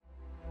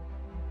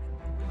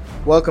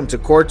Welcome to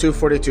Core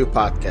 242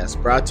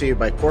 Podcast, brought to you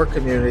by Core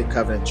Community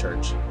Covenant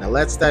Church. Now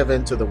let's dive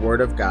into the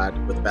Word of God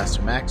with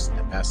Pastor Max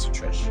and Pastor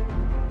Trish.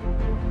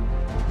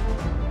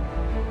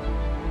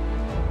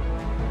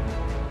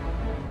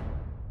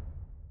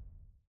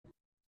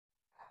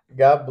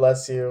 God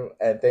bless you,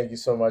 and thank you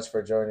so much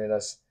for joining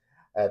us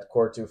at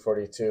Core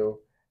 242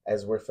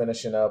 as we're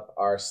finishing up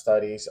our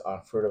studies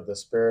on fruit of the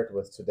Spirit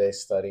with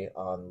today's study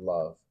on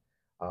love.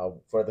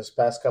 For this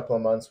past couple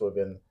of months, we've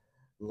been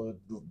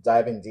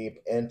diving deep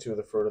into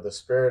the fruit of the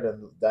Spirit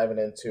and diving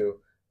into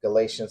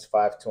Galatians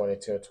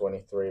 5:22 and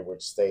 23,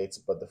 which states,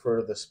 "But the fruit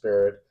of the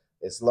Spirit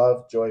is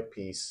love, joy,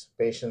 peace,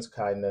 patience,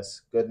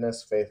 kindness,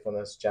 goodness,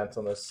 faithfulness,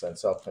 gentleness, and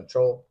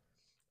self-control.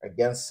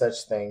 Against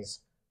such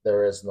things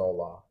there is no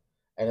law."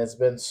 And it's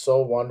been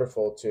so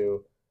wonderful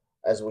to,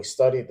 as we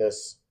study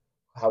this,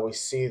 how we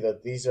see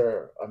that these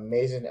are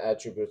amazing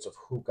attributes of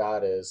who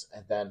God is,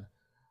 and then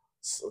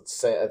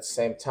say at the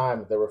same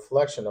time the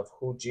reflection of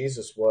who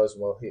Jesus was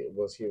while he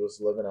was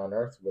living on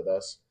earth with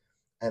us.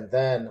 And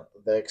then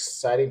the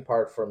exciting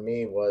part for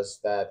me was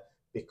that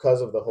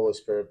because of the Holy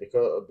Spirit,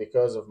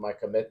 because of my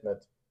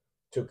commitment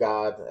to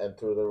God and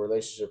through the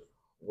relationship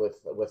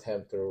with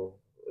him through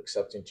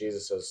accepting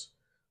Jesus as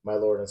my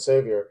Lord and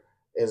Savior,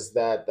 is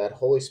that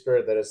Holy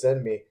Spirit that is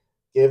in me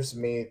gives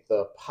me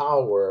the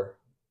power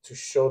to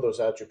show those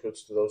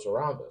attributes to those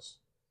around us.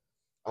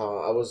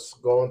 I was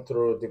going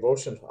through a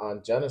devotion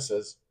on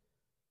Genesis,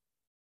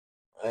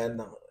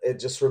 and it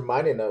just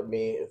reminded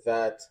me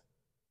that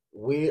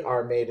we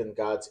are made in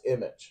God's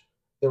image.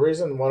 The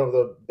reason, one of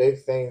the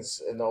big things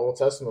in the Old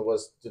Testament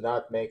was, do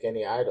not make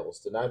any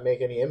idols, do not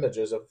make any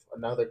images of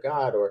another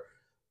God or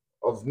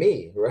of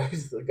me, right?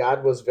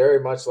 God was very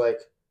much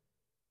like,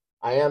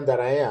 I am that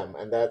I am,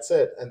 and that's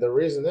it. And the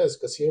reason is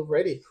because he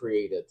already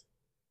created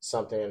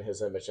something in his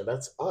image, and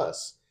that's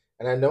us.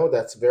 And I know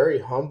that's very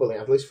humbling,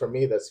 at least for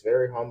me, that's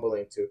very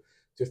humbling to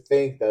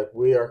think that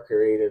we are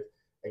created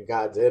in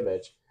God's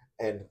image.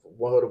 And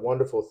what a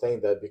wonderful thing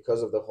that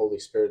because of the Holy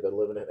Spirit that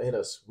living in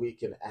us, we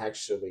can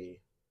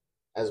actually,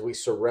 as we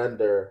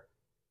surrender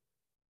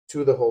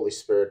to the Holy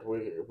Spirit,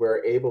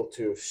 we're able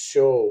to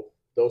show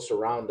those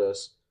around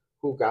us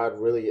who God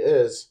really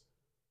is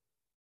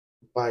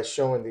by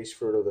showing these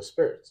fruit of the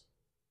Spirit.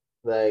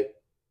 Like,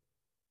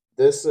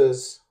 this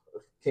is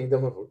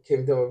kingdom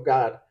of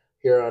God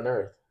here on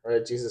earth,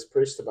 right? Jesus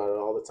preached about it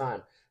all the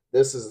time.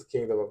 This is the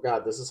kingdom of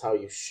God. This is how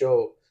you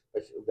show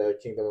that the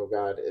kingdom of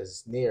God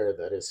is near,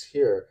 that is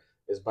here,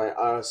 is by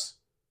us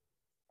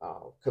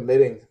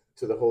committing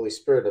to the Holy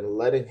Spirit and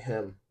letting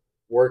him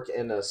work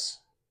in us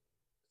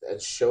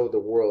and show the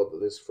world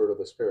this fruit of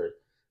the Spirit.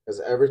 Because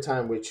every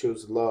time we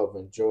choose love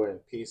and joy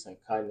and peace and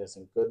kindness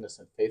and goodness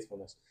and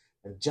faithfulness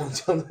and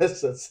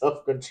gentleness and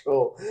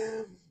self-control,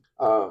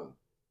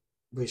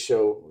 we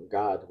show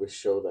God, we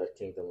show that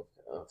kingdom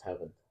of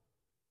heaven.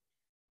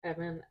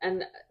 Amen.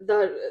 And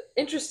the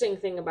interesting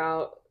thing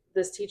about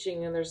this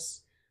teaching, and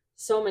there's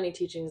so many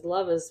teachings,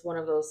 love is one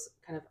of those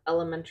kind of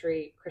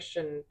elementary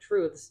Christian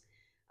truths,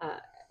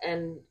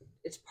 and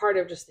it's part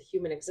of just the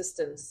human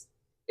existence.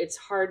 It's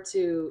hard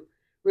to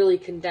really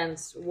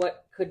condense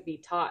what could be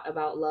taught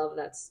about love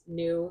that's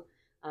new,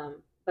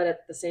 but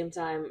at the same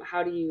time,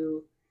 how do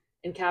you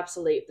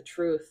encapsulate the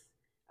truth?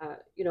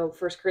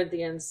 1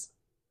 Corinthians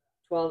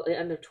 12,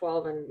 end of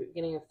 12 and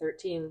beginning of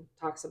 13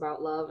 talks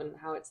about love and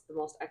how it's the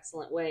most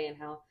excellent way and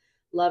how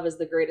love is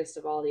the greatest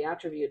of all the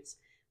attributes.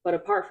 But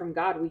apart from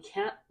God, we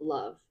can't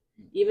love.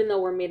 Even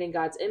though we're made in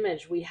God's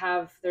image,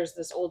 there's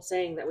this old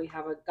saying that we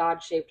have a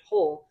God-shaped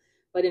hole.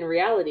 But in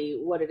reality,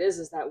 what it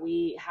is that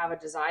we have a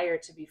desire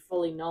to be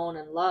fully known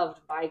and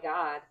loved by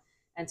God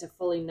and to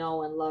fully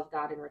know and love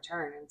God in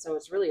return. And so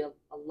it's really a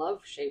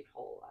love-shaped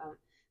hole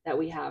that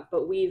we have.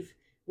 But we've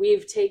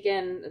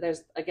taken,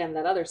 there's again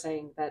that other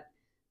saying that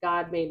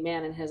God made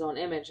man in his own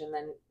image and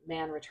then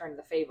man returned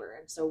the favor.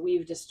 And so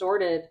we've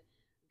distorted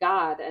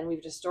God and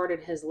we've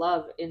distorted his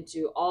love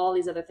into all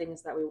these other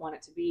things that we want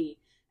it to be.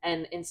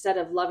 And instead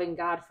of loving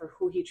God for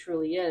who he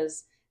truly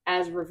is,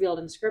 as revealed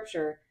in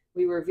Scripture,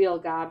 we reveal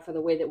God for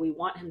the way that we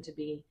want him to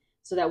be,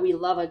 so that we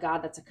love a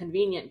God that's a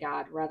convenient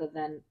God rather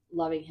than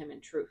loving him in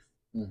truth.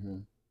 Mm-hmm.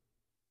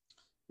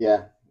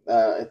 Yeah,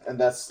 and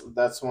that's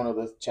one of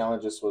the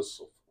challenges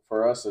was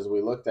for us as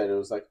we looked at it. It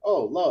was like,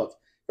 oh, love.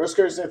 1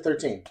 Corinthians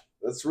 13.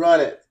 Let's run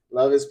it.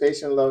 Love is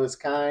patient, love is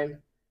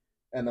kind,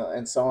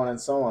 and so on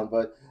and so on.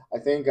 But I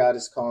think God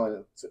is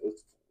calling it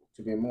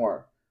to be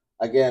more.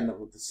 Again,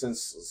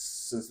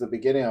 since the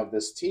beginning of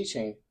this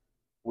teaching,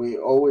 we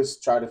always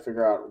try to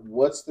figure out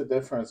what's the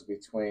difference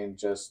between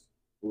just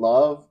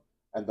love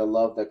and the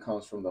love that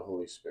comes from the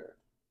Holy Spirit.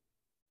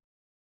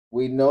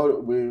 We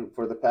know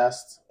for the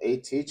past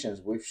 8 teachings,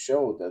 we've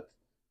showed that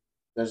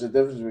there's a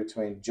difference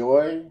between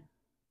joy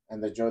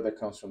and the joy that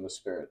comes from the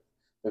Spirit.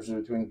 There's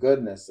between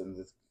goodness and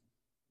the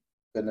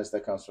goodness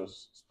that comes from the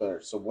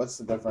Spirit. So what's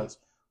the difference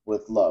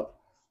with love?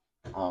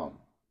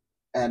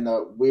 And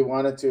we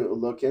wanted to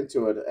look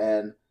into it,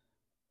 and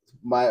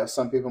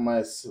some people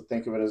might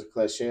think of it as a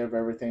cliche of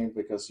everything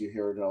because you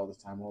hear it all the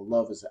time. Well,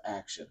 love is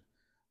action.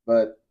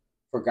 But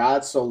For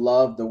God so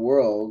loved the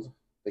world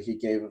that he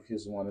gave of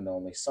his one and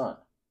only Son.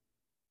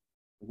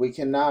 We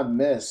cannot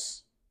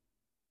miss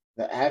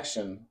the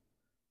action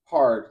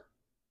part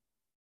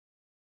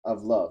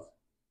of love.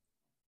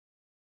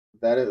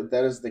 That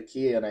is the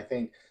key, and I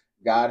think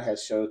God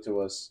has showed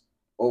to us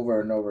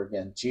over and over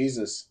again.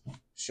 Jesus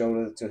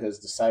showed it to his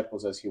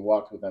disciples as he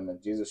walked with them,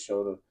 and Jesus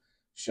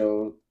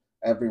showed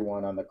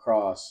everyone on the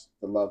cross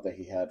the love that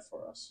he had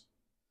for us.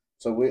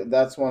 So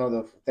that's one of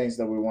the things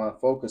that we want to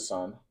focus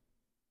on,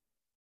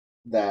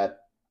 that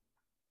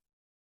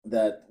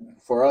that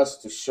for us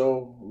to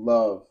show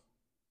love,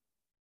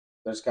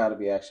 there's got to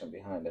be action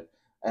behind it.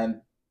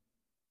 And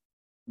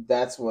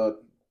that's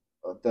what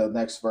the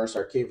next verse,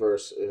 our key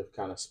verse, it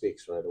kind of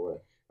speaks right away.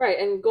 Right.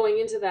 And going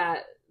into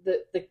that,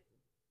 the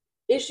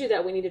issue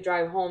that we need to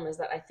drive home is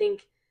that I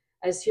think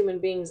as human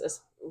beings,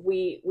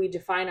 we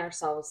define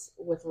ourselves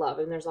with love,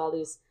 and there's all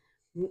these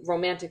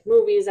romantic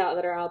movies out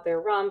that are out there,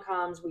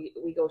 rom-coms.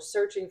 We go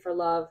searching for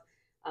love,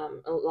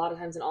 a lot of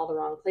times in all the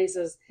wrong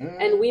places,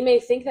 and we may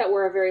think that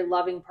we're a very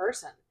loving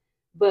person,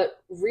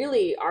 but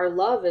really our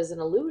love is an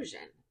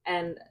illusion.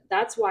 And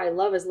that's why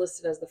love is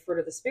listed as the fruit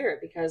of the Spirit,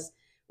 because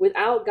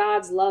without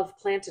God's love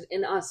planted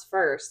in us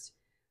first,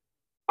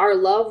 our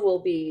love will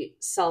be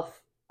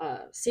self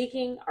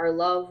seeking. Our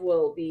love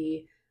will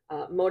be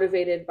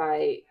motivated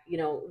by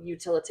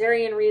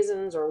utilitarian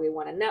reasons, or we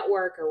want to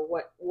network, or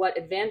what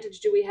advantage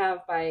do we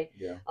have by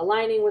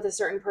aligning with a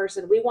certain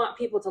person. We want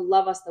people to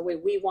love us the way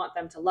we want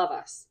them to love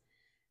us,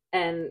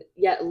 and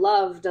yet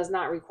love does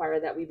not require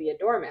that we be a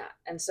doormat.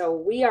 And so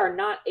we are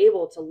not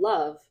able to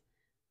love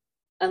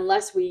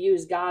unless we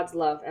use God's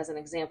love as an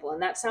example.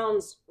 And that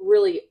sounds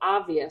really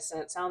obvious,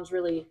 and it sounds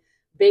really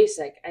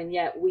basic, and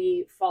yet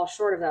we fall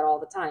short of that all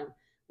the time.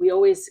 We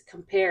always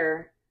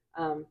compare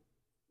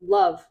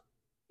love,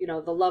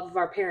 the love of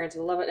our parents,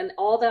 and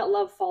all that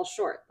love falls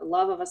short. The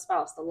love of a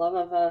spouse, the love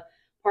of a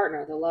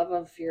partner, the love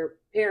of your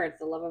parents,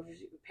 the love of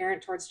your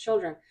parent towards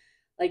children.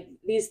 Like,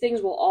 these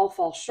things will all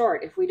fall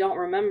short if we don't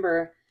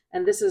remember.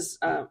 And this is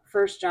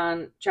 1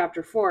 John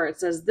chapter 4. It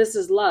says, "This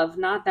is love,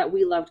 not that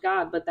we loved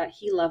God, but that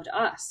he loved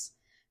us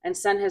and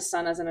sent his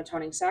son as an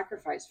atoning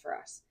sacrifice for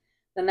us."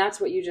 Then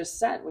that's what you just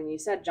said when you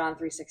said John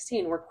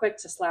 3:16. We're quick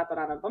to slap it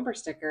on a bumper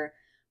sticker,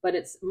 but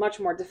it's much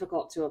more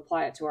difficult to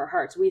apply it to our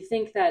hearts. We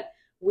think that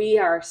we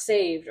are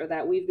saved, or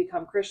that we've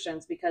become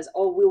Christians because,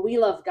 we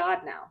love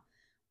God now.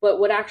 But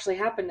what actually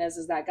happened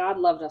is that God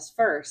loved us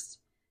first,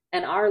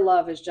 and our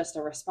love is just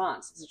a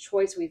response. It's a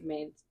choice we've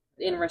made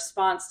in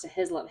response to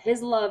his love.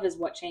 His love is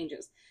what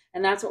changes.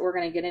 And that's what we're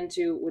going to get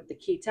into with the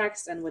key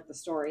text and with the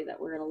story that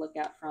we're going to look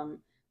at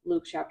from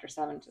Luke chapter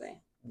 7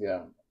 today.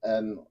 Yeah.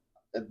 And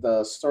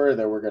the story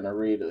that we're going to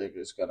read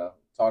is going to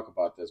talk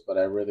about this, but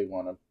I really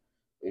want to,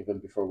 even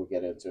before we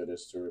get into it,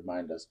 is to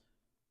remind us,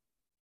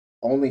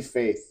 only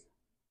faith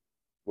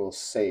will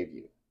save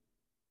you.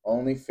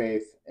 Only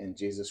faith in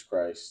Jesus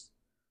Christ,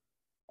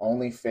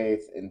 only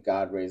faith in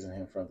God raising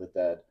him from the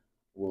dead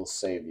will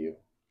save you.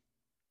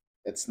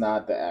 It's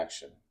not the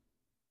action.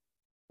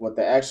 What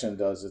the action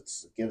does, it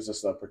gives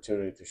us the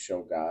opportunity to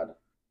show God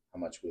how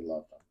much we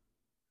love him.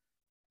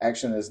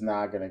 Action is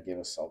not going to give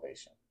us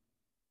salvation.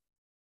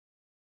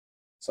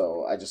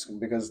 So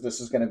because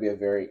this is going to be a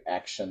very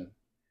action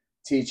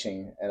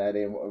teaching, and I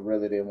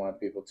really didn't want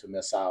people to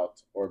miss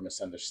out or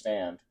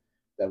misunderstand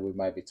that we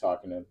might be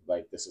talking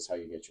like this is how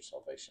you get your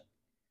salvation.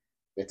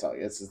 They tell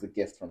you this is the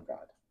gift from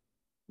God.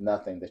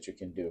 Nothing that you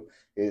can do.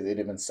 It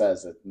even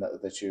says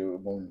that you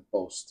won't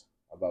boast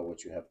about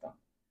what you have done.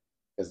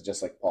 Because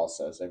just like Paul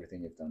says,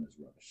 everything you've done is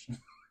rubbish.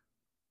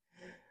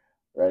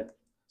 Right?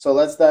 So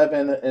let's dive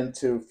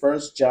into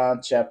 1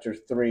 John chapter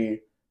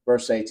 3,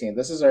 verse 18.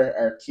 This is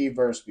our key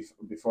verse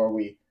before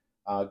we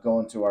go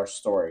into our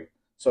story.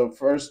 So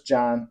 1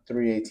 John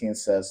 3:18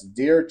 says,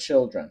 "Dear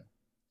children,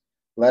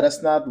 let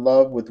us not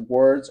love with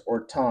words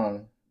or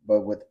tongue,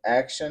 but with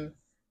action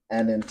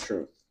and in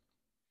truth."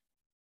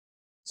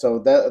 So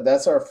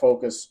that's our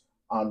focus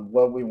on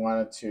what we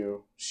wanted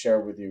to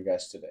share with you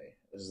guys today,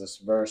 is this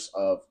verse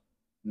of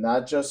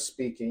not just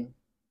speaking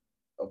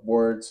of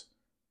words,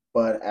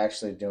 but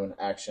actually doing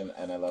action.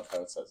 And I love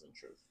how it says in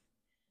truth.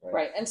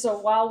 Right. And so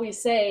while we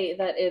say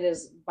that it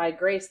is by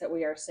grace that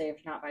we are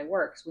saved, not by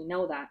works, we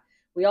know that.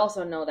 We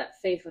also know that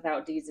faith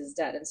without deeds is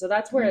dead. And so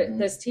that's where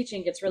this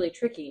teaching gets really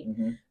tricky,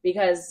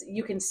 because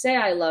you can say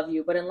I love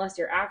you, but unless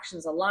your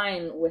actions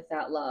align with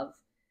that love,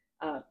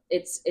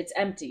 it's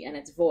empty and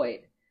it's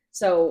void.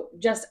 So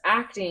just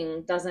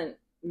acting doesn't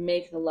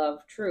make the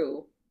love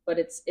true, but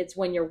it's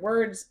when your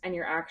words and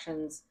your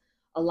actions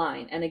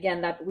align. And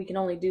again, that we can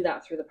only do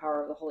that through the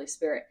power of the Holy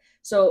Spirit.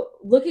 So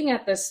looking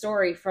at this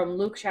story from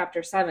Luke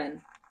chapter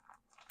 7,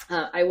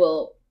 I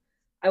will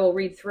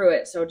read through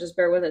it. So just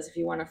bear with us if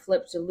you want to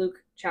flip to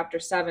Luke chapter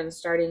 7,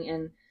 starting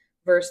in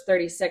verse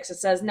 36. It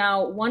says,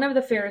 "Now one of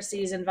the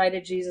Pharisees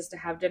invited Jesus to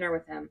have dinner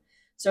with him.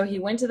 So he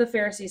went to the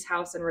Pharisee's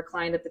house and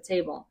reclined at the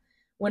table.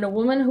 When a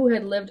woman who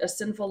had lived a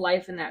sinful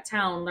life in that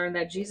town learned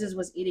that Jesus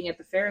was eating at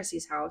the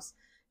Pharisee's house,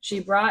 she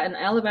brought an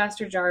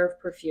alabaster jar of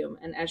perfume,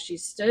 and as she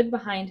stood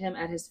behind him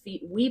at his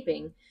feet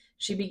weeping,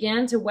 She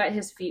began to wet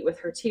his feet with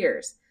her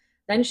tears.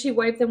 Then she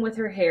wiped them with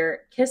her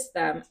hair, kissed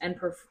them, and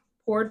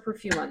poured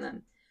perfume on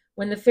them.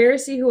 When the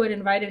Pharisee who had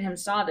invited him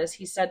saw this,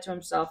 he said to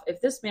himself,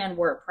 "If this man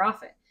were a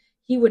prophet,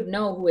 he would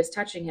know who is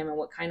touching him and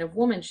what kind of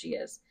woman she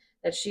is,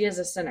 that she is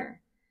a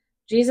sinner."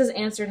 Jesus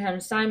answered him,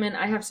 "Simon,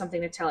 I have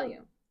something to tell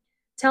you."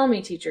 "Tell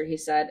me, teacher," he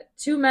said.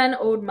 "Two men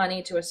owed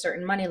money to a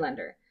certain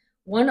moneylender.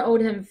 One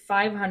owed him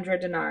 500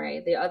 denarii,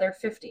 the other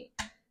 50.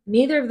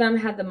 Neither of them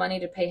had the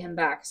money to pay him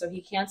back, so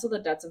he canceled the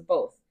debts of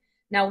both.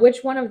 Now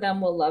which one of them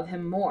will love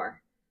him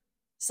more?"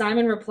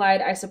 Simon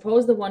replied, "I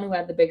suppose the one who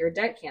had the bigger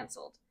debt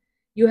canceled."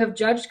 "You have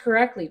judged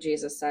correctly,"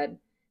 Jesus said.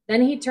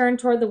 Then he turned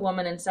toward the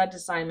woman and said to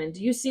Simon,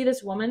 "Do you see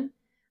this woman?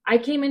 I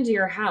came into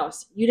your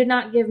house. You did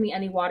not give me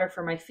any water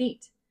for my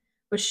feet,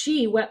 but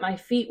she wet my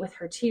feet with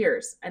her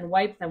tears and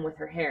wiped them with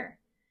her hair.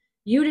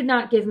 You did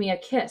not give me a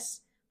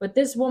kiss, but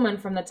this woman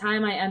from the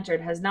time I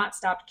entered has not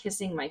stopped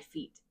kissing my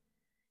feet.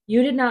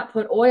 You did not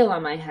put oil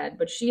on my head,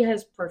 but she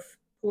has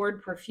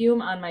poured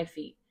perfume on my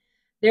feet.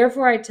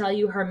 Therefore I tell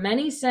you, her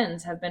many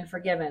sins have been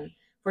forgiven,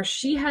 for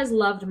she has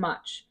loved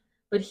much.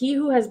 But he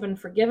who has been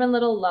forgiven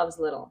little loves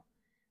little."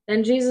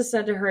 Then Jesus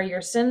said to her,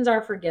 "Your sins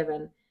are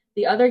forgiven."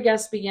 The other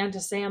guests began to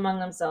say among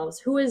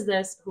themselves, "Who is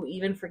this who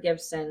even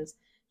forgives sins?"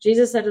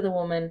 Jesus said to the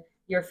woman,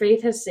 "Your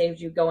faith has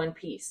saved you. Go in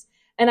peace."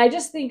 And I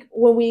just think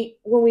when we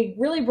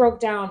really broke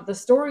down the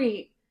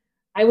story,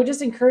 I would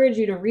just encourage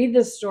you to read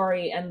this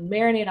story and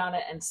marinate on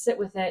it and sit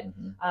with it.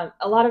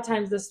 A lot of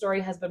times this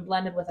story has been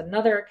blended with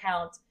another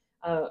account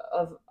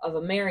of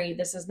a Mary.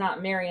 This is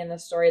not Mary in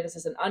this story. This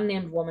is an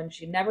unnamed woman.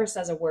 She never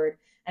says a word.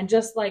 And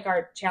just like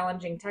our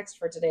challenging text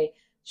for today,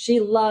 she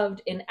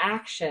loved in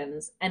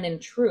actions and in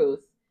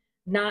truth,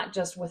 not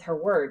just with her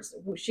words.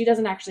 She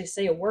doesn't actually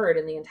say a word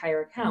in the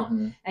entire account.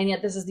 Mm-hmm. And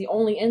yet this is the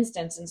only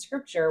instance in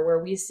scripture where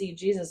we see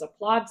Jesus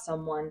applaud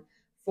someone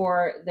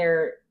for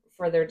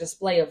their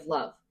display of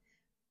love.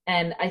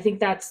 And I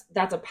think that's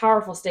a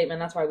powerful statement.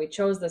 That's why we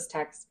chose this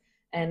text.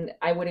 And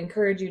I would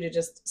encourage you to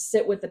just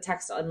sit with the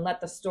text and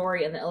let the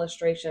story and the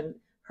illustration,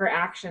 her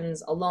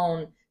actions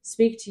alone,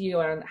 speak to you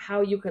on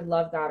how you could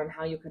love God and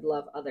how you could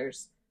love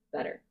others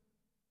better.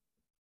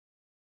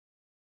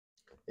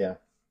 Yeah,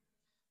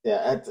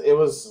 yeah. It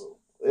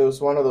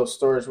was one of those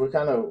stories. We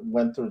kind of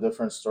went through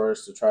different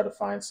stories to try to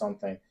find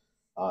something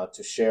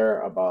to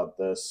share about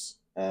this,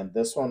 and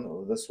this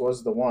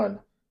was the one.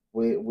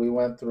 We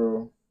went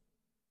through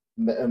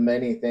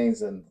many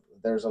things, and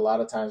there's a lot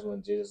of times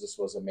when Jesus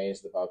was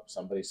amazed about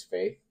somebody's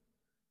faith.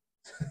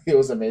 He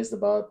was amazed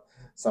about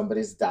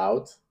somebody's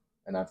doubt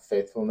and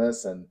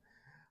unfaithfulness and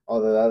all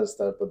that other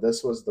stuff. But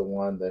this was the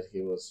one that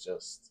he was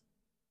just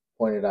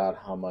pointed out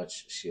how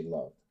much she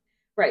loved.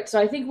 Right. So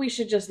I think we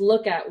should just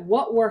look at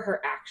what were her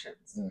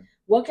actions. Mm.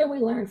 What can we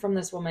learn from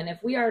this woman?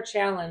 If we are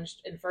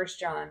challenged in First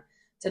John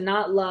to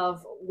not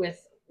love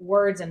with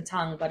words and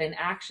tongue, but in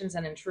actions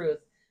and in truth,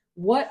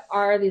 what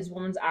are these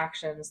woman's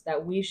actions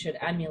that we should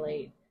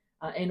emulate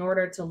in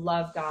order to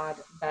love God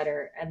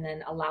better and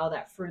then allow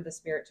that fruit of the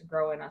Spirit to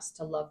grow in us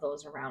to love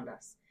those around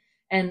us?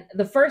 And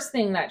the first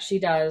thing that she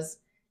does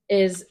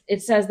is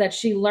it says that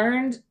she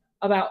learned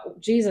about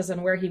Jesus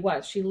and where he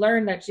was. She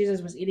learned that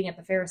Jesus was eating at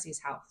the Pharisee's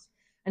house.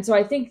 And so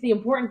I think the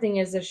important thing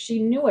is that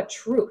she knew a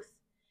truth.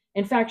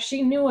 In fact,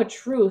 she knew a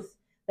truth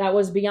that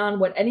was beyond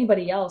what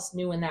anybody else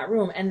knew in that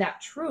room. And that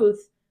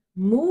truth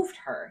moved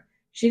her.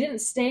 She didn't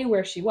stay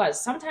where she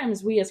was.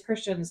 Sometimes we as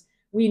Christians,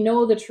 we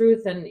know the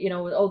truth and,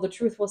 oh, the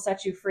truth will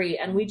set you free.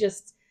 And we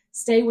just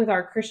stay with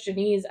our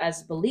Christianese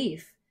as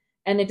belief.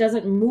 And it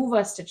doesn't move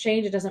us to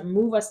change. It doesn't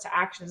move us to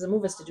action. It doesn't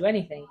move us to do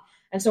anything.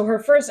 And so her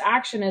first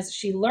action is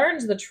she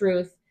learns the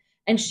truth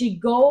and she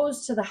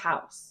goes to the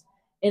house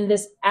in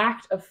this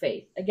act of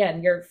faith.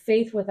 Again, your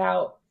faith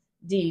without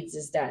deeds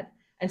is dead.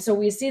 And so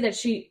we see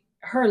that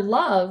her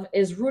love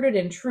is rooted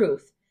in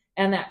truth,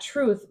 and that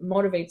truth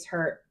motivates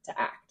her to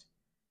act.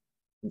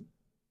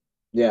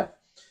 Yeah,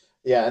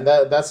 yeah, and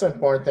that's an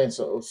important thing.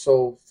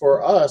 So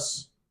for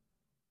us,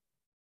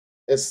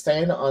 it's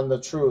staying on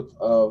the truth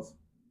of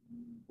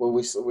what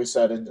we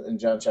said in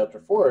John chapter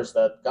 4 is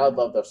that God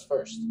loved us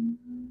first.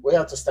 We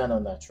have to stand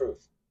on that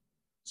truth.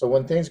 So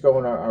when things go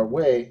in our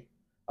way,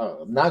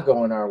 not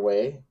going our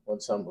way, when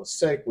someone's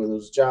sick, we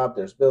lose job,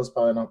 there's bills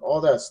piling up,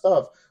 all that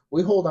stuff,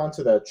 we hold on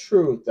to that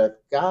truth that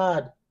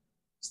God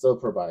still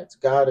provides.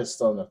 God is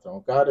still on the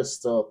throne. God is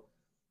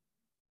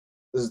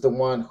the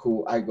one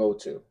who I go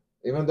to.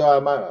 Even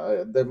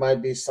though there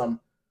might be some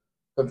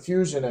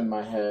confusion in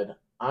my head,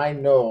 I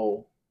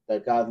know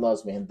that God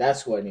loves me, and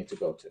that's who I need to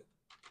go to.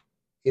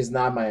 He's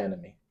not my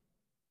enemy.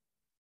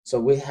 So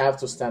we have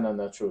to stand on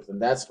that truth. And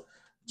that's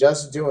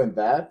just doing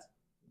that,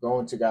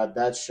 going to God,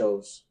 that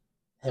shows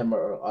him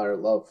our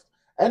love.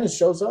 And it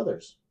shows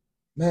others.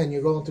 Man,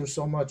 you're going through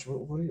so much.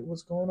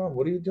 What's going on?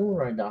 What are you doing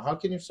right now? How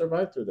can you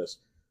survive through this?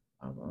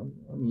 I'm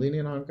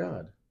leaning on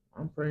God.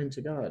 I'm praying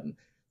to God. And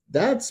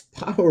that's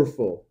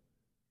powerful.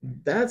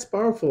 That's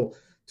powerful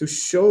to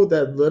show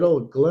that little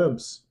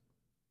glimpse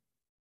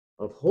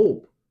of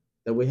hope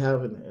that we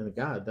have in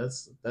God.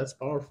 That's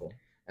powerful.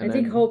 I And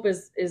think then hope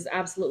is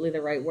absolutely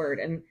the right word.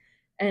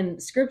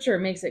 And scripture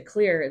makes it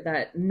clear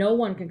that no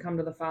one can come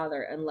to the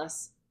Father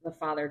unless the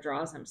Father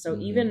draws him. So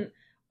Hmm. even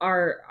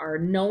our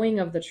knowing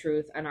of the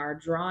truth and our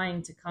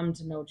drawing to come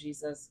to know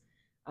Jesus,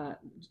 uh,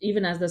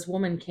 even as this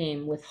woman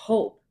came with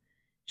hope,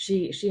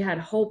 she had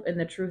hope in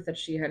the truth that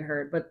she had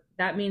heard. But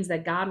that means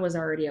that God was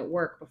already at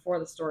work before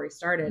the story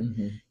started.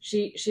 Hmm.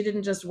 She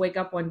didn't just wake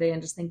up one day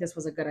and just think this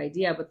was a good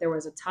idea, but there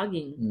was a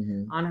tugging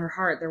Hmm. on her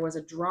heart. There was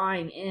a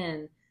drawing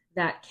in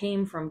that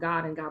came from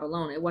God and God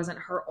alone. It wasn't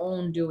her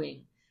own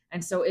doing.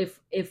 And so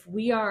if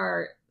we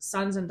are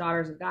sons and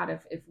daughters of God,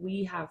 if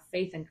we have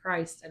faith in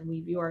Christ and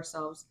we view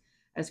ourselves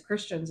as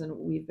Christians and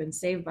we've been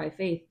saved by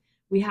faith,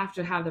 we have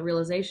to have the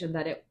realization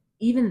that it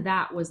even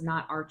that was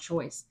not our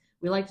choice.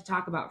 We like to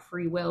talk about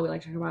free will. We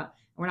like to talk about,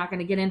 we're not going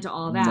to get into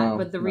all that, No,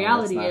 but the no,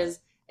 let's reality not.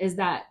 is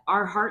that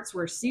our hearts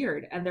were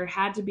seared and there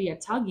had to be a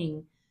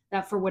tugging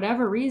that for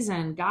whatever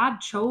reason God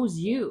chose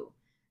you.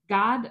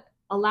 God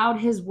allowed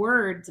his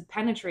word to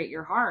penetrate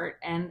your heart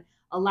and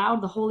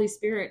allowed the Holy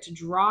Spirit to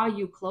draw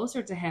you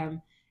closer to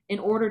him in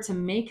order to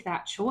make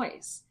that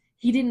choice.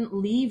 He didn't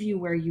leave you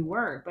where you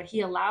were, but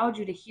he allowed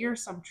you to hear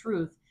some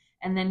truth,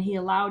 and then he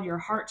allowed your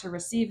heart to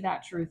receive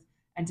that truth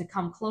and to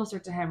come closer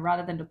to him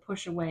rather than to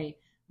push away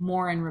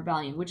more in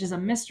rebellion, which is a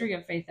mystery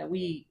of faith that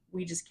we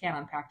just can't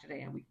unpack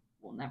today and we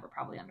will never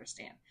probably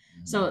understand.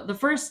 Mhm. So the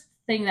first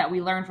thing that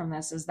we learn from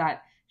this is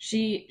that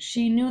she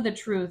knew the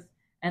truth,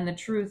 and the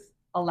truth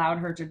allowed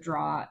her to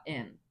draw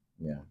in.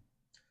 Yeah.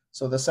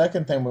 So the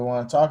second thing we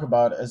want to talk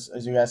about is,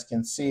 as you guys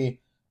can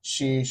see,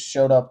 she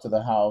showed up to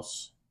the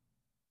house.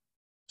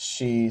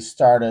 She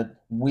started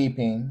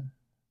weeping.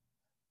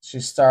 She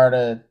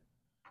started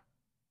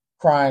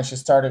crying. She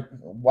started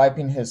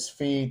wiping his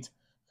feet.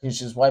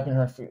 She's wiping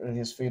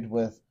his feet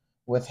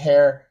with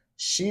hair.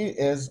 She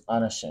is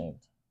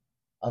unashamed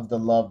of the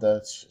love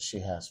that she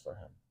has for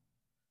him.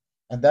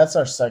 And that's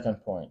our second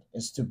point,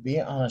 is to be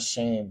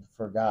unashamed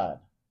for God.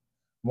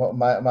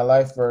 My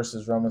life verse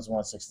is Romans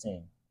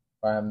 1:16,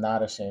 for I am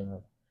not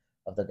ashamed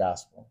of the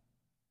gospel.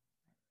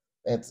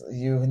 It's,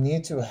 you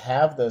need to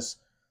have this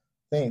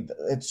thing.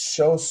 It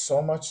shows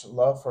so much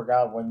love for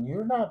God when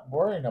you're not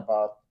worrying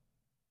about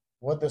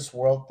what this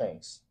world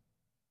thinks.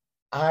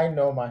 I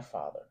know my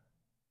Father,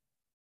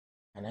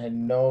 and I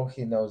know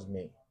He knows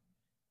me,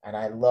 and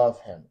I love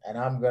Him, and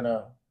I'm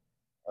gonna,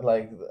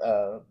 like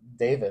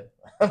David.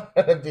 I'm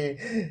gonna be,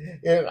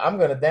 I'm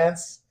gonna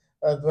dance.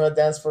 I'm gonna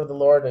dance for the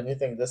Lord. And you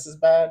think this is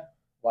bad?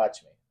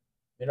 Watch me.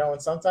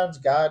 And sometimes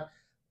God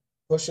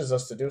pushes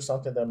us to do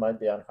something that might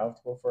be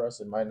uncomfortable for us.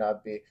 It might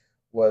not be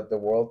what the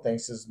world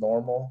thinks is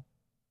normal.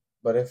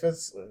 But if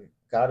it's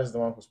God is the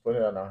one who's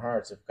putting it on our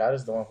hearts, if God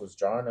is the one who's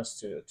drawing us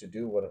to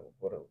do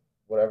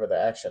whatever the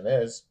action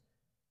is,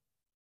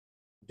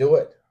 do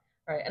it.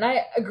 Right. And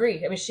I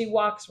agree. I mean, she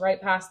walks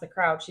right past the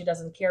crowd. She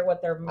doesn't care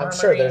what they're I'm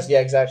sure there's, murmuring. yeah,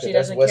 exactly. She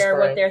There's doesn't care what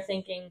whispering. they're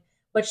thinking,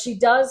 but she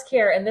does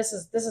care. And this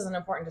is an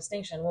important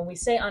distinction. When we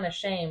say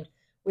unashamed,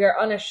 we are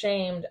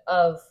unashamed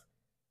of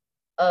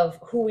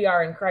who we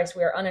are in Christ.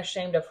 We are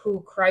unashamed of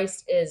who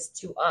Christ is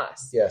to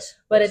us. Yes,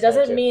 But it yes, thank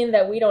doesn't you. mean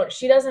that we don't,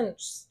 she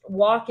doesn't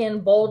walk in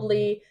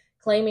boldly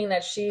claiming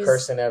that she's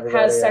Cursing everybody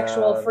has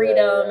sexual out. Yeah, yeah,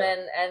 freedom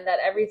yeah. and that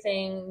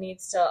everything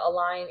needs to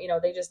align,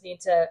 they just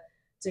need to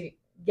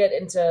get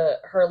into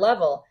her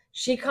level.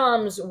 She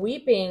comes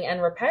weeping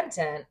and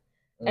repentant,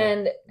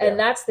 and Yeah.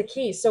 that's the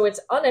key. So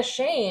it's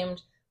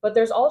unashamed, but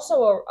there's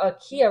also a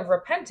key of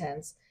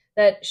repentance,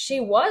 that she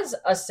was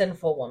a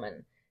sinful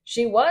woman.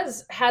 She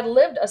had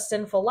lived a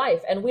sinful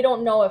life, and we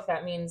don't know if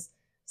that means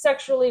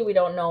sexually. We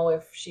don't know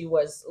if she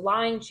was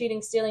lying,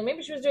 cheating, stealing.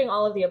 Maybe she was doing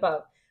all of the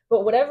above.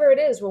 But whatever it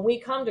is, when we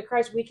come to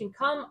Christ, we can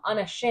come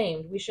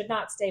unashamed. We should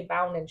not stay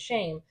bound in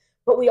shame,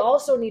 but we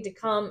also need to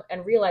come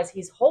and realize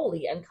he's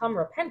holy and come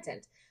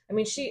repentant. I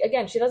mean, she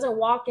doesn't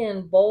walk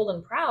in bold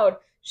and proud.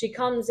 She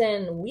comes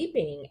in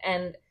weeping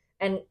and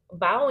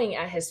bowing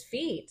at his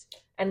feet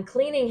and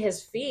cleaning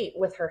his feet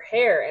with her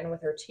hair and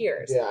with her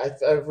tears. Yeah,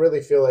 I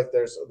really feel like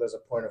there's a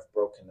point of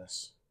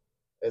brokenness.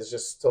 It's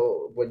just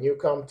so when you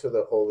come to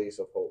the holies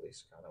of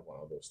holies, kind of one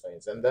of those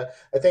things, and that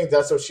I think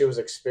that's what she was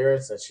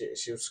experiencing.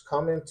 She was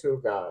coming to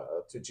God,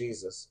 to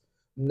Jesus,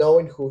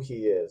 knowing who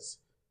He is,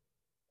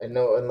 and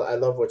I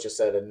love what you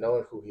said, and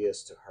knowing who He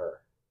is to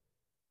her,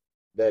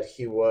 that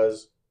He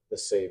was the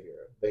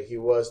Savior, that He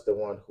was the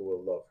one who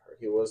will love her,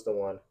 He was the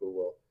one who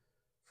will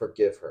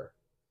forgive her.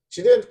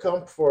 She didn't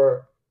come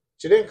for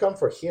she didn't come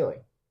for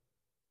healing,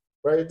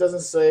 right? It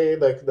doesn't say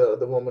like the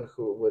woman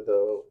who with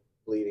the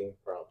bleeding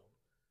problem,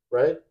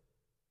 right?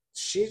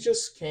 She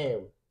just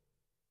came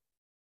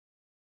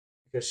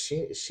because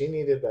she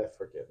needed that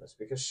forgiveness,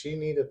 because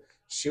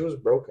she was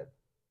broken.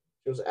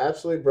 She was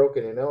absolutely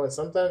broken. And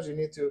sometimes you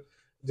need to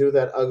do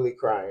that ugly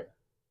crying.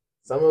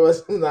 Some of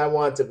us not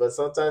want to, but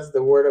sometimes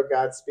the word of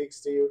God speaks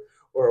to you,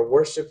 or a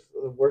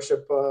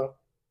worship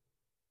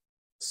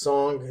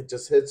song, it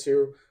just hits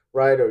you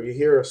right, or you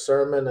hear a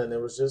sermon and it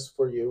was just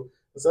for you.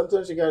 And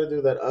sometimes you got to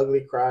do that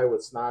ugly cry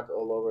with snot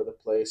all over the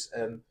place,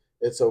 and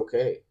it's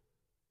okay.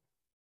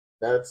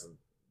 That's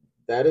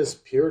that is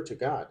pure to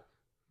God.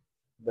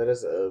 That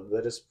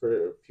is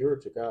pure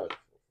to God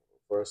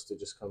for us to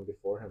just come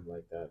before Him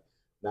like that,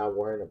 not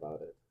worrying about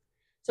it.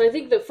 So I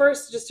think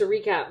just to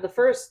recap, the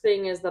first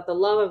thing is that the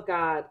love of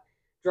God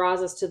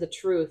draws us to the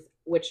truth,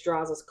 which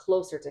draws us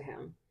closer to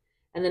Him.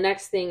 And the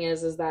next thing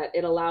is that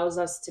it allows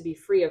us to be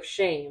free of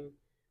shame,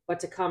 but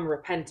to come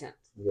repentant.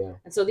 Yeah.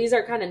 And so these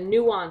are kind of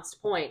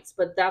nuanced points,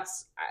 but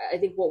that's, I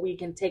think, what we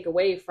can take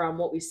away from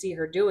what we see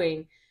her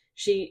doing.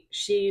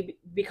 She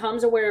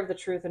becomes aware of the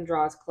truth and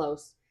draws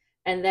close.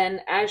 And then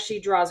as she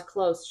draws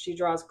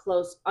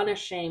close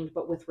unashamed,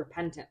 but with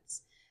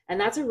repentance. And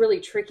that's a really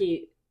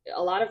tricky,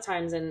 a lot of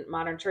times in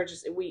modern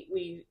churches,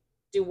 we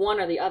do one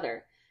or the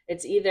other.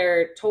 It's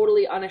either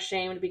totally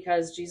unashamed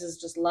because Jesus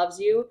just loves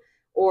you,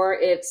 or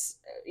it's,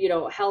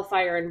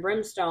 hellfire and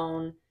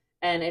brimstone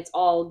and it's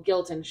all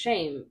guilt and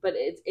shame. But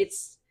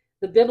it's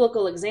the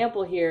biblical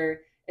example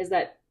here is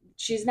that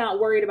she's not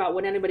worried about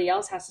what anybody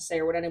else has to say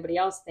or what anybody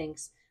else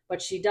thinks,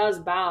 but she does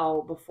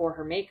bow before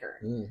her maker.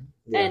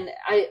 Yeah. And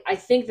I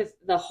think that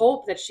the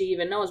hope that she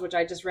even knows, which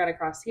I just read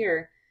across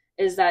here,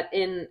 is that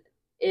in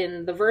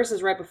the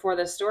verses right before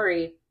this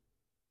story,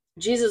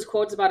 Jesus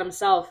quotes about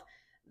himself,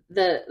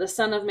 the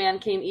Son of Man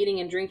came eating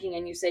and drinking,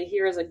 and you say,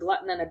 here is a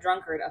glutton and a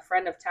drunkard, a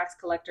friend of tax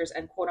collectors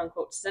and quote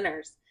unquote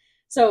sinners.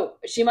 So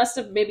she must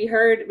have maybe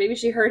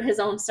she heard his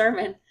own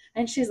sermon,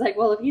 and she's like,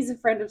 well, if he's a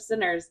friend of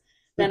sinners,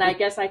 then I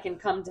guess I can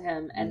come to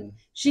him. And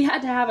she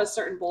had to have a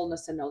certain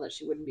boldness to know that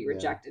she wouldn't be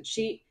rejected.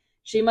 She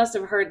must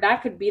have heard,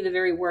 that could be the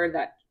very word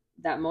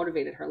that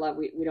motivated her love.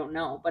 We don't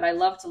know, but I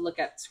love to look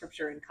at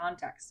scripture in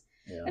context.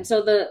 Yeah. And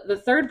so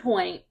the third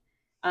point,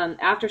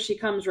 after she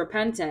comes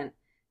repentant,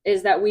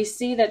 is that we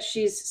see that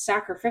she's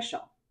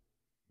sacrificial.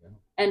 Yeah.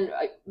 And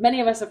many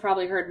of us have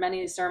probably heard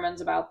many sermons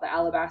about the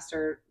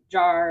alabaster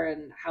jar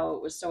and how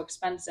it was so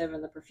expensive,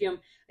 and the perfume.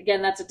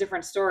 Again, that's a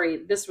different story.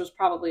 This was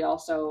probably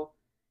also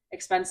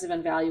expensive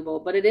and valuable,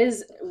 but it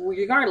is,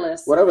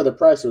 regardless, whatever the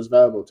price, it was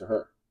valuable to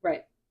her.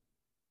 Right.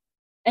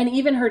 And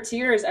even her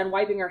tears and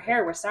wiping her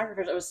hair was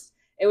sacrificial.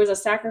 It was a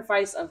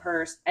sacrifice of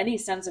her any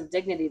sense of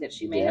dignity that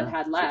she may have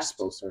had left. She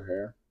exposed her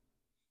hair.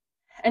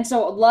 And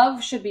so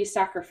love should be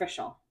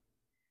sacrificial.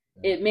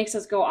 Yeah. It makes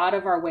us go out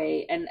of our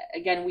way. And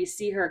again, we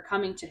see her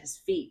coming to his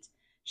feet.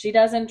 She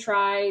doesn't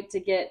try to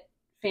get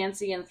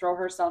fancy and throw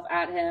herself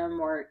at him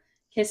or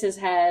kiss his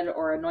head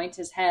or anoint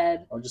his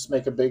head. Or just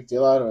make a big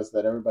deal out of it,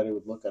 that everybody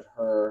would look at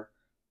her.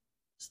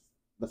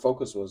 The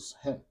focus was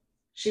him.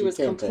 She was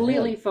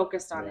completely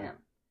focused on him.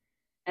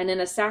 And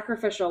in a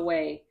sacrificial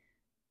way,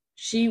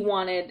 she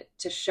wanted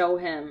to show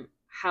him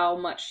how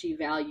much she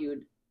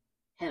valued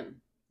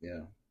him.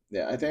 Yeah.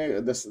 Yeah, I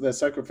think the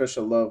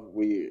sacrificial love,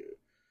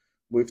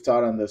 we've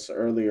taught on this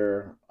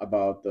earlier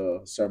about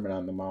the Sermon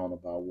on the Mount,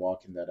 about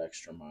walking that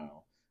extra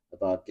mile,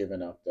 about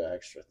giving up the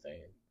extra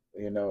thing.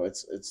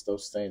 It's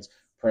those things,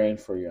 praying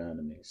for your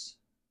enemies.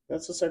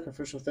 That's a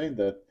sacrificial thing,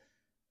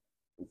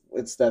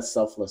 it's that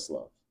selfless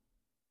love.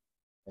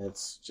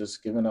 It's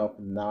just giving up,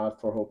 not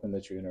for hoping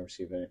that you're going to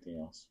receive anything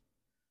else.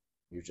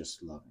 You're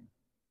just loving.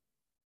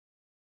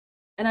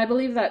 And I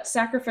believe that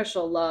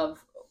sacrificial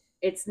love,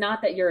 it's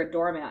not that you're a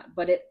doormat,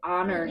 but it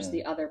honors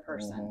the other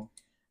person. Mm-hmm.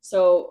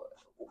 So,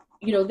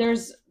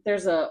 there's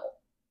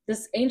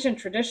this ancient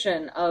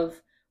tradition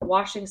of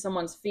washing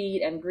someone's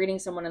feet and greeting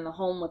someone in the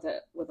home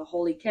with a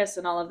holy kiss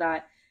and all of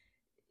that.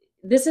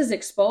 This is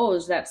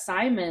exposed that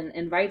Simon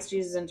invites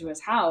Jesus into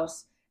his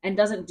house and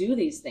doesn't do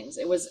these things.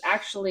 It was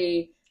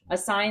actually a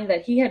sign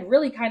that he had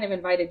really kind of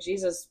invited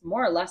Jesus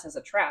more or less as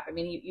a trap. I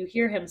mean, you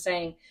hear him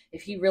saying,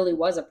 if he really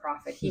was a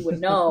prophet, he would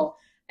know.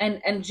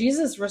 And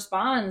Jesus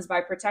responds by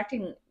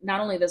protecting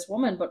not only this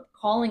woman, but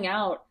calling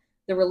out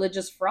the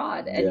religious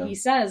fraud. And he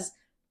says,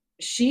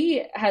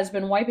 she has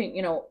been wiping,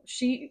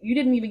 you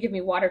didn't even give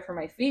me water for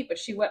my feet, but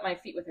she wet my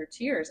feet with her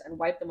tears and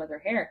wiped them with her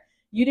hair.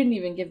 You didn't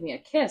even give me a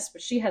kiss,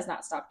 but she has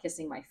not stopped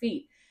kissing my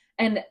feet.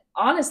 And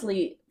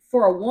honestly,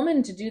 for a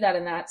woman to do that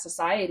in that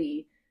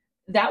society,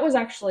 that was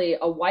actually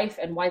a wife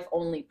and wife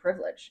only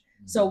privilege.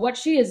 Mm-hmm. So what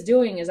she is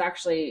doing is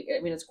actually,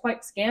 it's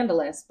quite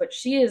scandalous, but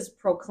she is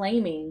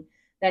proclaiming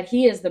that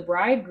he is the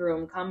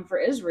bridegroom come for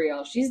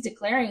Israel. She's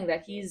declaring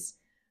that he's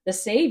the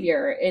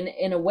savior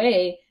in a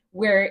way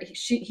where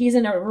he's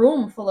in a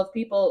room full of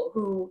people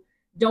who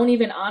don't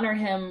even honor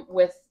him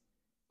with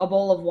a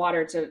bowl of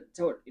water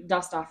to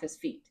dust off his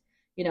feet,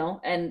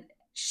 and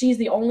she's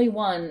the only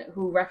one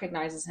who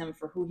recognizes him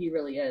for who he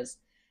really is.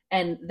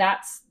 And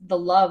that's the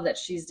love that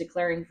she's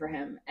declaring for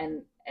him.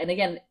 And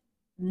again,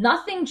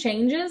 nothing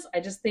changes. I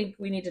just think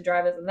we need to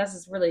drive this. And this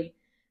is really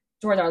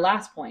towards our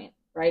last point,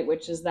 right?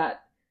 Which is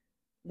that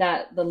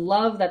the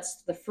love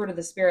that's the fruit of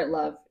the Spirit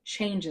love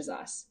changes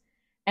us.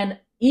 And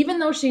even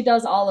though she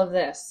does all of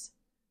this,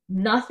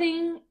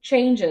 nothing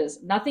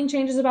changes. Nothing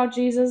changes about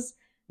Jesus.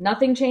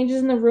 Nothing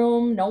changes in the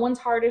room. No one's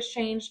heart is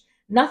changed.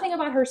 Nothing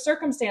about her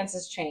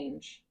circumstances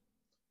change.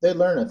 They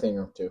learn a thing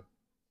or two.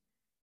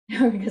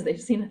 Because they've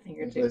seen a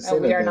thing or two.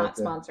 We are not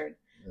sponsored,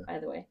 by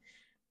the way.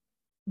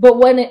 But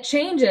when it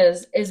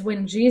changes is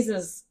when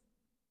Jesus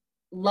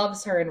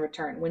loves her in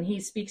return, when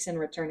he speaks in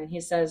return and he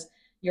says,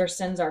 your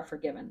sins are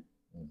forgiven.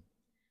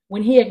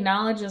 When he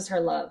acknowledges her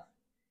love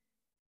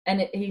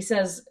and he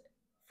says,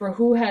 For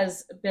who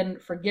has been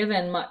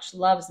forgiven much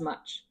loves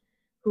much.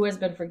 Who has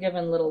been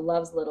forgiven little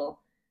loves little.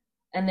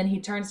 And then he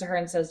turns to her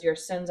and says, your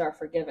sins are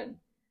forgiven.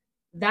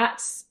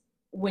 That's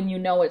when you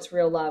know it's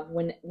real love,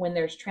 when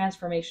there's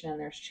transformation and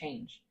there's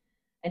change.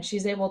 And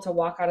she's able to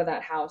walk out of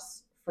that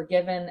house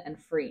forgiven and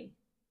free.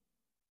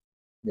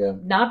 Yeah.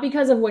 Not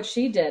because of what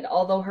she did,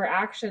 although her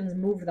actions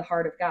moved the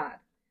heart of God.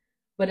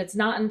 But it's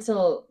not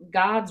until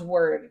God's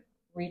word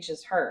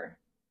reaches her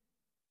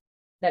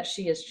that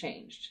she is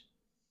changed.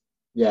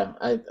 Yeah,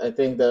 I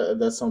think that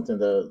that's something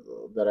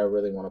that I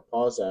really want to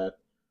pause at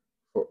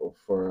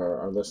for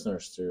our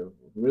listeners to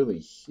really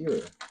hear.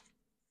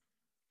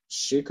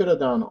 She could have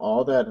done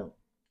all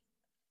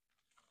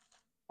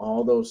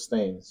those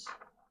things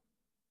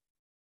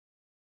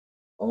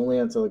only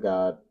until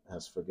God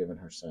has forgiven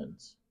her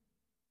sins.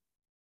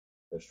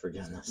 There's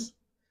forgiveness.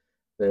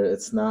 There,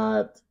 it's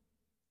not.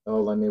 Oh,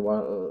 let me.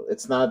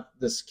 It's not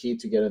this key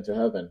to get into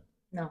heaven.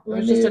 No, it Let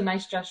was just a me.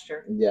 nice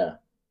gesture. Yeah,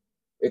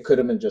 it could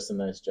have been just a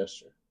nice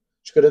gesture.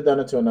 She could have done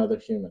it to another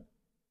human.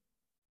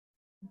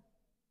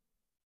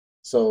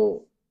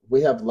 So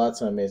we have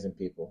lots of amazing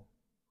people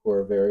who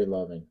are very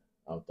loving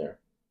out there,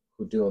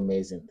 who do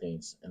amazing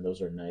things, and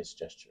those are nice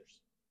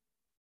gestures,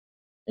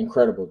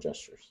 incredible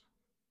gestures.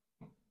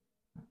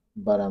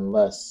 But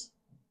unless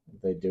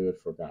they do it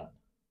for God.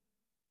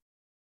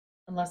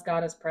 Unless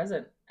God is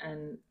present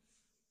and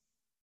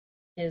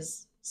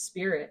his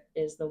spirit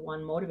is the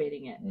one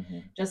motivating it. Mm-hmm.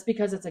 Just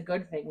because it's a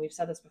good thing, we've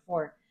said this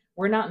before,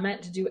 we're not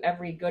meant to do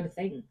every good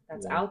thing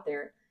that's out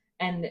there.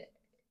 And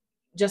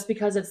just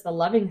because it's the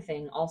loving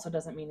thing also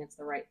doesn't mean it's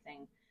the right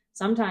thing.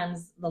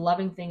 Sometimes the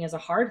loving thing is a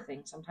hard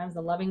thing. Sometimes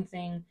the loving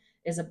thing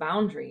is a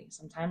boundary.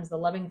 Sometimes the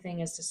loving thing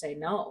is to say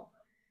no.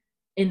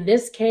 In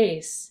this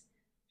case,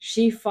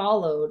 she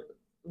followed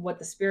what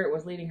the Spirit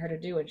was leading her to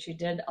do, and she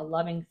did a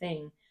loving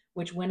thing,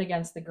 which went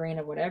against the grain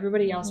of what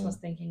everybody else was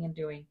thinking and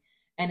doing.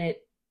 And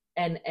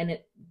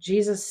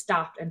Jesus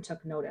stopped and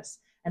took notice.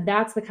 And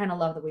that's the kind of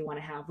love that we want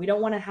to have. We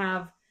don't want to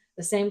have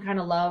the same kind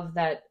of love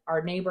that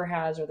our neighbor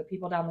has or the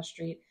people down the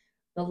street.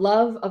 The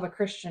love of a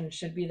Christian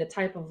should be the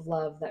type of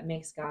love that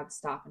makes God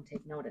stop and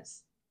take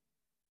notice,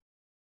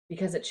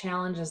 because it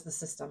challenges the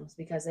systems,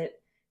 because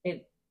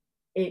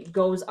it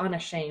goes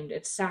unashamed.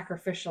 It's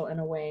sacrificial in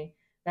a way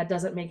that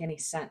doesn't make any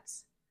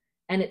sense.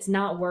 And it's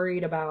not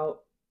worried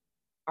about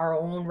our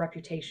own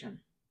reputation.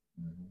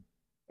 Mm-hmm.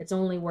 It's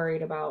only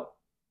worried about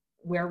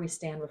where we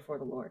stand before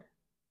the Lord.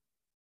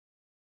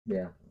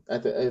 Yeah,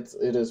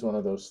 it is one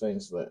of those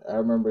things that I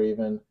remember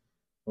even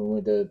when we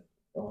did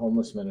the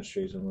homeless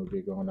ministries and we'd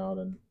be going out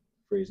in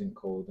freezing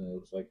cold and it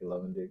was like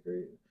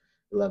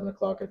 11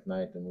 o'clock at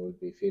night, and we would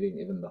be feeding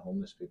even the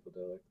homeless people.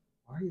 They're like,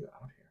 "Why are you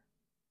out here?"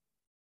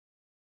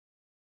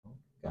 Oh,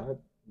 God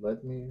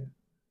led me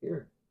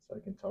here so I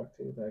can talk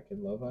to you, that I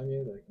can love on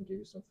you, that I can give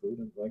you some food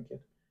and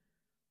blanket.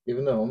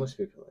 Even the homeless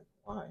people are like,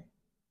 why?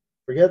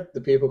 Forget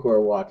the people who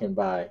are walking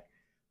by,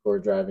 who are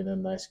driving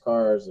in nice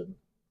cars and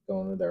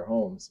going to their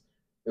homes.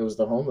 It was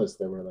the homeless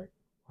that were like,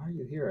 "Why are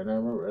you here?" And I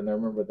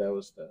remember that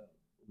was the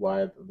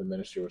why the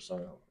ministry was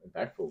so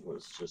impactful,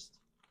 was just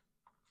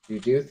you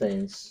do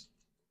things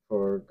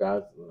for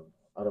God,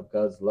 out of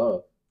God's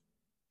love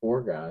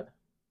for God,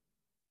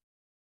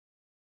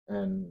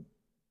 and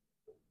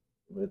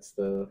it's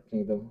the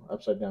kingdom,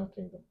 upside down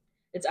kingdom.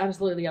 It's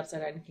absolutely the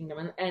upside down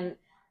kingdom, and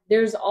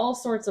there's all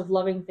sorts of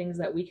loving things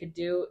that we could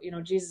do. You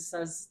know, Jesus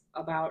says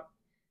about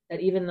that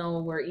even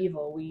though we're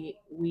evil,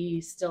 we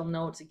still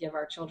know to give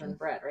our children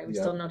bread, right? We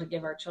still know to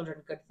give our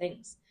children good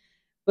things.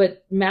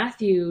 But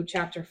Matthew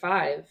chapter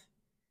 5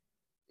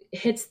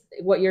 hits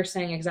what you're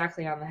saying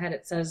exactly on the head.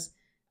 It says,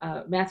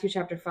 Matthew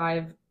chapter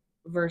 5,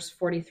 verse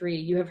 43,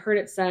 you have heard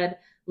it said,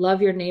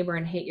 love your neighbor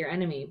and hate your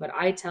enemy. But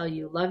I tell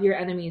you, love your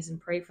enemies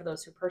and pray for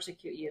those who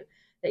persecute you,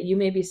 that you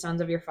may be sons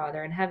of your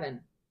Father in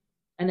heaven.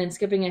 And then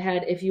skipping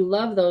ahead, if you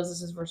love those,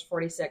 this is verse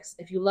 46,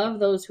 if you love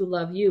those who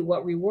love you,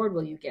 what reward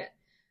will you get?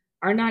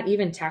 Are not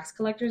even tax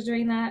collectors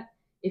doing that?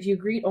 If you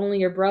greet only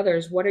your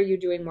brothers, what are you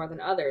doing more than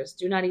others?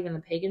 Do not even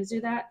the pagans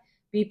do that?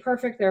 Be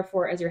perfect,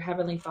 therefore, as your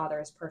heavenly Father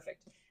is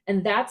perfect.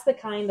 And that's the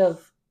kind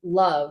of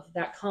love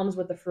that comes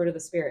with the fruit of the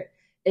Spirit,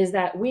 is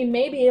that we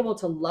may be able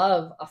to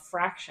love a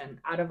fraction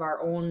out of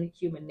our own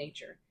human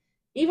nature.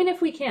 Even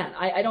if we can.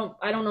 I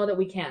don't know that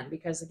we can,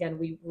 because again,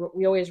 we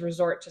always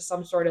resort to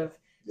some sort of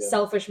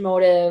selfish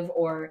motive,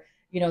 or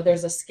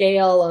there's a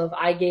scale of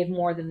I gave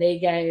more than they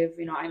gave,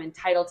 I'm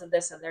entitled to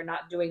this and they're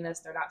not doing this,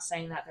 they're not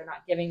saying that, they're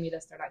not giving me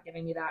this, they're not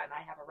giving me that, and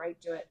I have a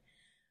right to it.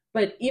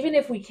 But even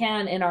if we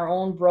can, in our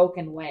own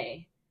broken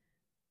way,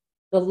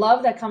 the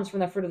love that comes from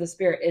the fruit of the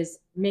Spirit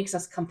makes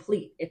us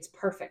complete. It's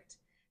perfect.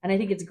 And I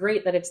think it's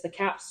great that it's the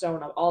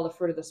capstone of all the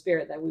fruit of the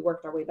Spirit, that we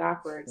worked our way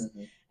backwards.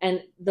 Mm-hmm.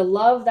 And the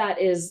love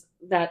that is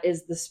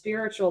the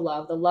spiritual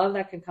love, the love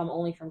that can come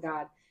only from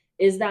God,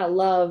 is that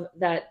love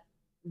that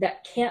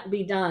can't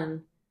be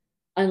done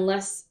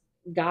unless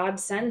God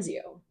sends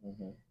you.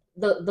 Mm-hmm.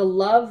 The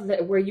love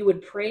that where you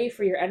would pray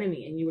for your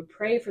enemy and you would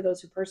pray for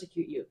those who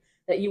persecute you,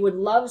 that you would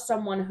love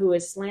someone who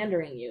is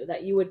slandering you,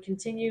 that you would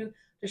continue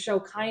to show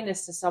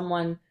kindness to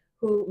someone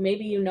who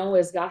maybe you know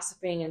is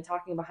gossiping and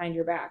talking behind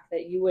your back,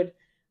 that you would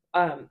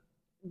um,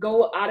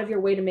 go out of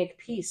your way to make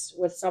peace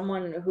with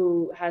someone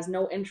who has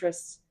no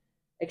interests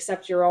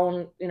except your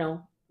own,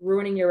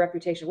 ruining your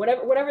reputation,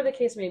 whatever the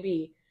case may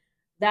be.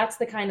 That's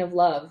the kind of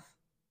love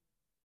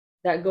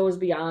that goes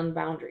beyond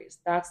boundaries.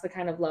 That's the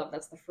kind of love,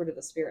 that's the fruit of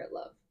the Spirit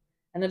love.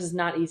 And that is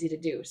not easy to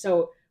do.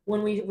 So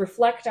when we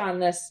reflect on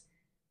this,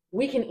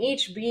 we can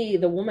each be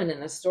the woman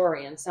in the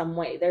story in some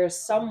way. There's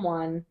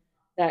someone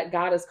that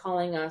God is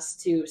calling us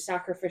to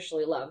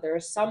sacrificially love. There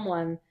is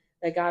someone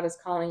that God is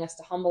calling us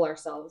to humble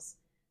ourselves.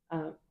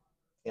 Um,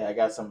 Yeah, I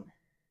got some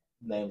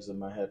names in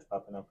my head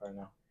popping up right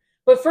now.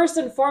 but first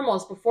and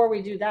foremost, before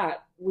we do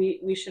that,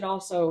 we should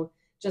also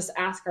just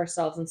ask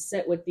ourselves and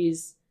sit with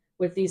these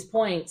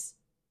points.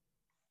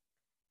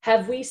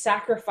 Have we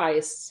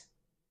sacrificed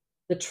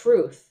the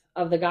truth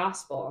of the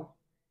gospel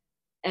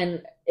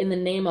and in the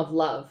name of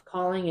love,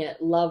 calling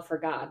it love for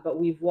God, but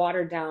we've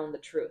watered down the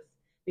truth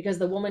because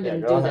the woman Yeah,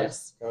 didn't go do ahead.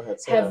 this? Go ahead.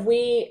 Say Have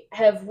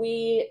that.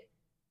 we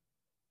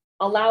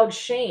allowed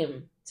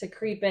shame to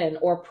creep in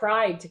or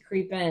pride to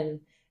creep in,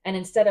 and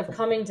instead of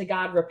coming to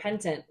God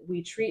repentant,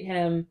 we treat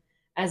him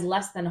as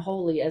less than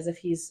holy, as if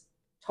he's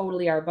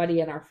totally our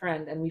buddy and our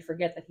friend, and we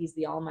forget that he's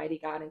the almighty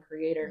God and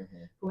creator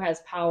Mm-hmm. who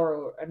has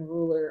power and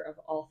ruler of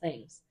all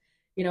things?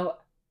 You know,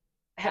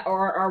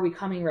 or are we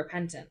coming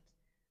repentant?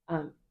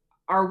 Um,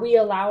 are we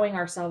allowing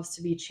ourselves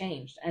to be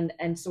changed?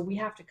 And so we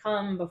have to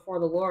come before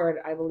the Lord,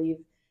 I believe,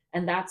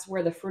 and that's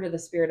where the fruit of the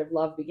Spirit of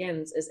love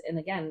begins. Is, and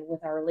again,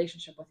 with our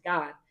relationship with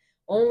God.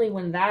 Only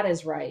when that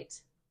is right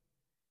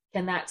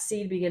can that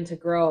seed begin to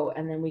grow,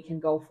 and then we can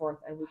go forth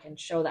and we can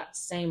show that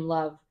same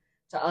love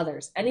to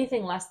others.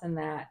 Anything less than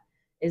that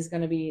is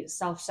going to be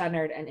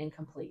self-centered and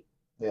incomplete.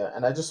 Yeah,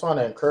 and I just want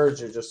to encourage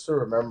you just to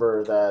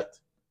remember that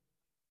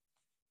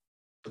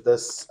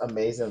this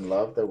amazing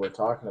love that we're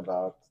talking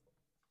about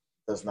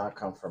does not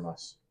come from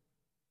us.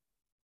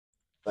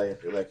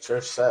 Like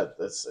Church said,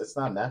 it's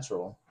not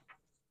natural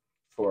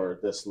for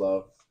this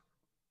love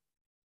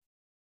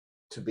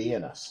to be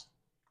in us,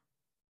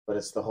 but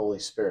it's the Holy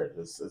Spirit.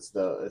 It's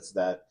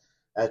that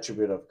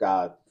attribute of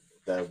God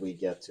that we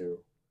get to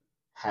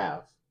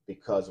have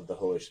because of the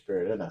Holy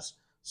Spirit in us.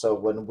 So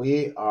when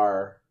we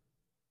are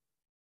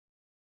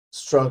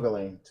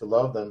struggling to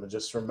love them,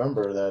 just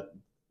remember that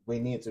we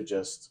need to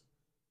just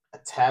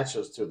attach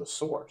us to the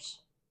source.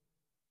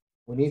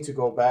 We need to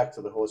go back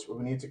to the Holy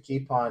Spirit. We need to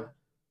keep on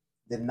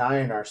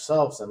denying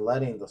ourselves and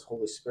letting the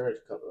Holy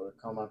Spirit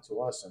come onto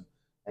us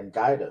and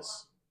guide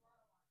us.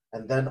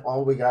 And then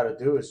all we got to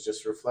do is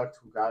just reflect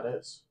who God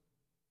is.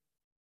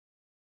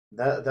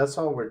 That's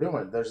all we're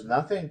doing. There's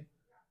nothing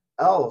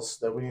else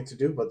that we need to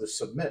do but to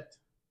submit,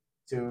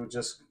 to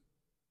just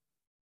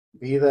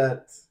be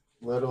that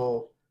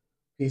little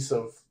piece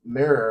of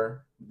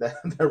mirror that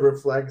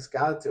reflects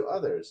God to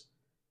others.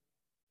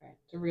 Right?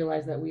 To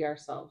realize that we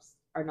ourselves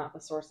are not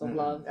the source of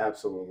love.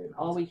 Absolutely not.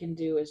 All we can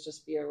do is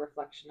just be a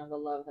reflection of the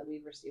love that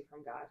we've received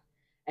from God.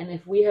 And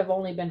if we have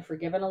only been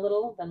forgiven a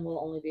little, then we'll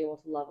only be able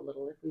to love a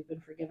little. If we've been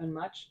forgiven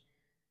much,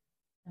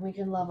 then we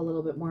can love a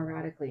little bit more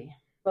radically.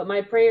 But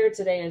my prayer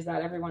today is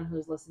that everyone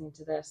who's listening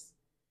to this,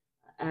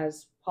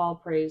 as Paul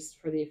prays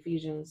for the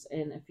Ephesians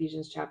in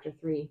Ephesians chapter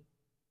 3,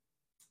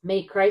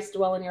 may Christ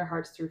dwell in your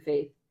hearts through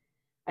faith.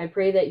 I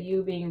pray that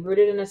you, being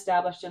rooted and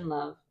established in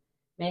love,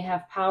 may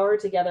have power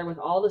together with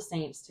all the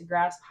saints to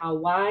grasp how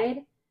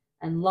wide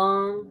and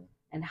long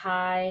and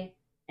high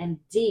and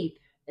deep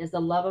is the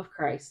love of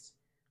Christ,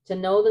 to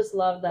know this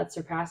love that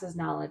surpasses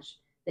knowledge,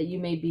 that you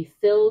may be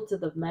filled to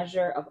the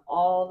measure of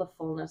all the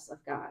fullness of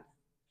God.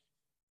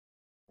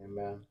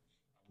 Amen.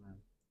 Amen.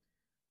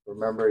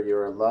 Remember, you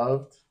are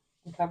loved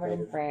And covered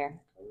in prayer.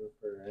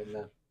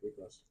 Amen. Be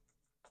blessed.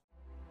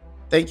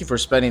 Thank you for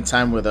spending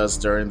time with us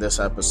during this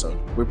episode.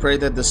 We pray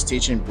that this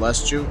teaching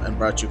blessed you and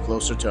brought you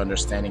closer to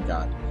understanding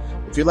God.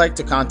 If you'd like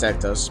to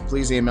contact us,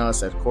 please email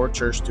us at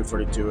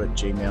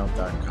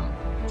corechurch242@gmail.com.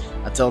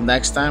 Until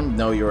next time,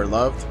 know you are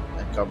loved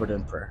and covered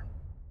in prayer.